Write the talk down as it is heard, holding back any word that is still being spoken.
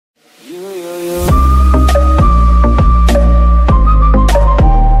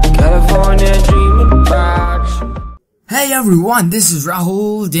everyone, this is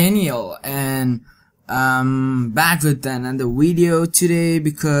Rahul Daniel and I'm back with another video today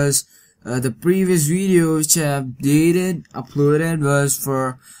because the previous video which I uploaded was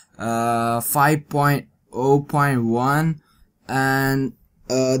for 5.0.1 and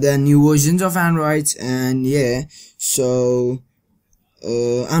the new versions of Androids, and yeah, so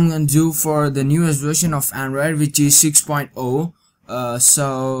I'm gonna do for the newest version of Android, which is 6.0.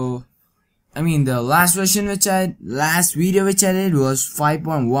 So I mean the last video which I did was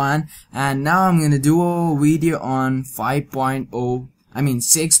 5.1, and now I'm gonna do a video on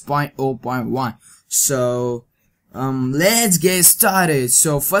 6.0.1. So let's get started.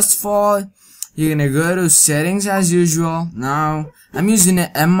 So first of all, you're gonna go to settings as usual. Now I'm using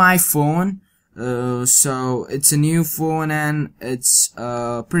an MI phone, so it's a new phone and it's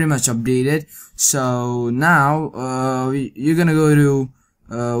pretty much updated. So now you're gonna go to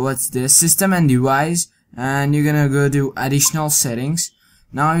what's this, system and device, and you're gonna go to additional settings.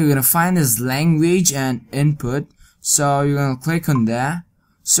 Now you're gonna find this language and input, so you're gonna click on that.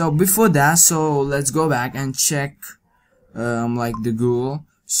 So before that, so let's go back and check like the Google.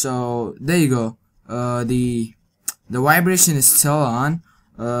 So there you go, the vibration is still on,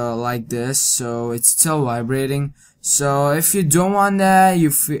 like this, so it's still vibrating. So if you don't want that, you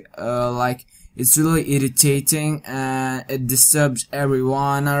feel like it's really irritating and it disturbs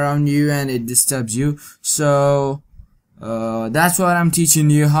everyone around you and it disturbs you. So that's what I'm teaching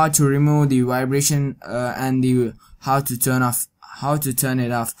you, how to remove the vibration and how to turn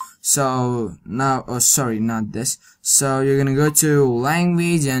it off. So now, sorry, not this. So you're gonna go to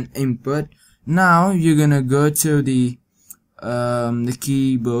language and input. Now you're gonna go to the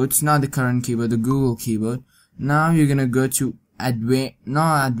keyboards, not the current keyboard, the Google keyboard. Now you're gonna go to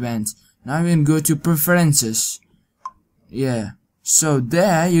advanced. Now you're gonna go to preferences. Yeah. So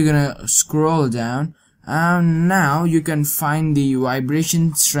there you're gonna scroll down, and now you can find the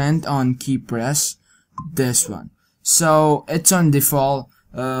vibration strength on key press. This one. So it's on default.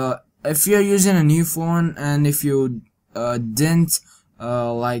 If you're using a new phone and if you didn't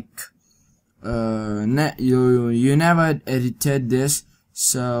you never edited this,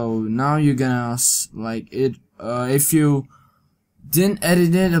 so now you're gonna like it. If you didn't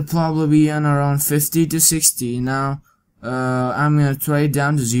edit it, it'll probably be on around 50 to 60. Now I'm gonna try it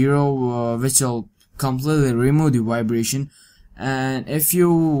down to 0, which will completely remove the vibration. And if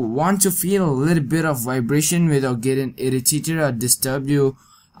you want to feel a little bit of vibration without getting irritated or disturbed,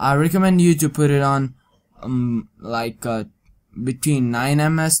 I recommend you to put it on between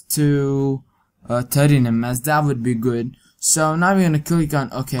 9 ms to 13 ms. That would be good. So now we're gonna click on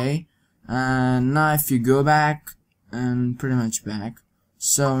OK, and now if you go back and pretty much back,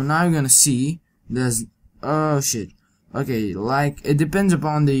 so now you're gonna see there's, oh shit, okay, like it depends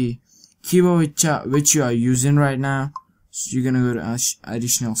upon the keyboard which you are using right now. So you're gonna go to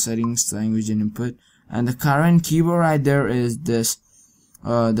additional settings, language and input, and the current keyboard right there is this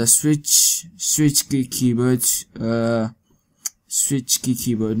the switch key keyboard. Switch key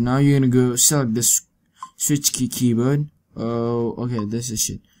keyboard. Now you're gonna go select the switch key keyboard. Oh, okay, this is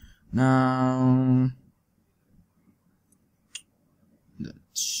shit. Now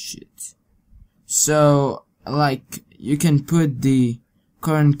that's shit. So like you can put the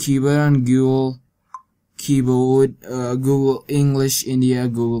current keyboard on Google keyboard, Google English India,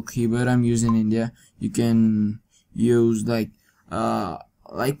 Google keyboard. I'm using India. You can use like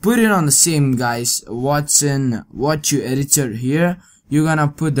put it on the same, guys. What's in what you edited here, you're gonna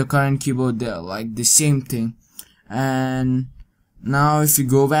put the current keyboard there, like the same thing. And now if you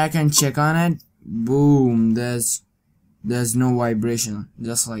go back and check on it, boom, there's no vibration,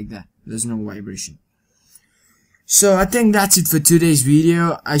 just like that. There's no vibration. So I think that's it for today's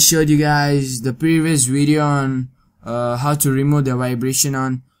video. I showed you guys the previous video on how to remove the vibration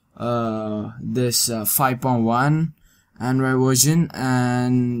on this 5.1 Android version,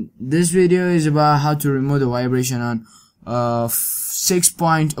 and this video is about how to remove the vibration on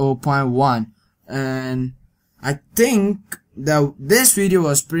 6.0.1. and I think that this video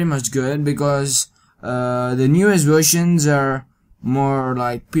was pretty much good because the newest versions are more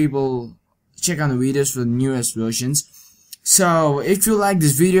like people check on the videos for the newest versions. So if you like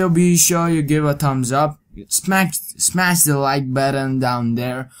this video, be sure you give a thumbs up, smash the like button down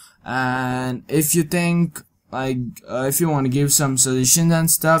there, and if you think like if you want to give some suggestions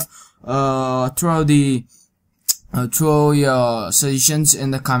and stuff, throw your suggestions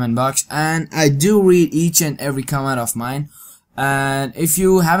in the comment box, and I do read each and every comment of mine. And if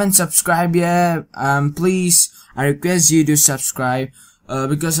you haven't subscribed yet, please, I request you to subscribe,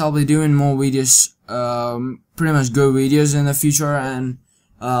 because I'll be doing more videos, pretty much good videos in the future, and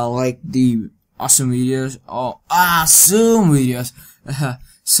like the awesome videos. Oh, awesome videos.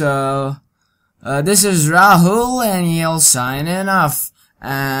 So this is Rahul and he'll signing off,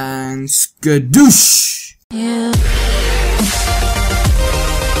 and skadoosh.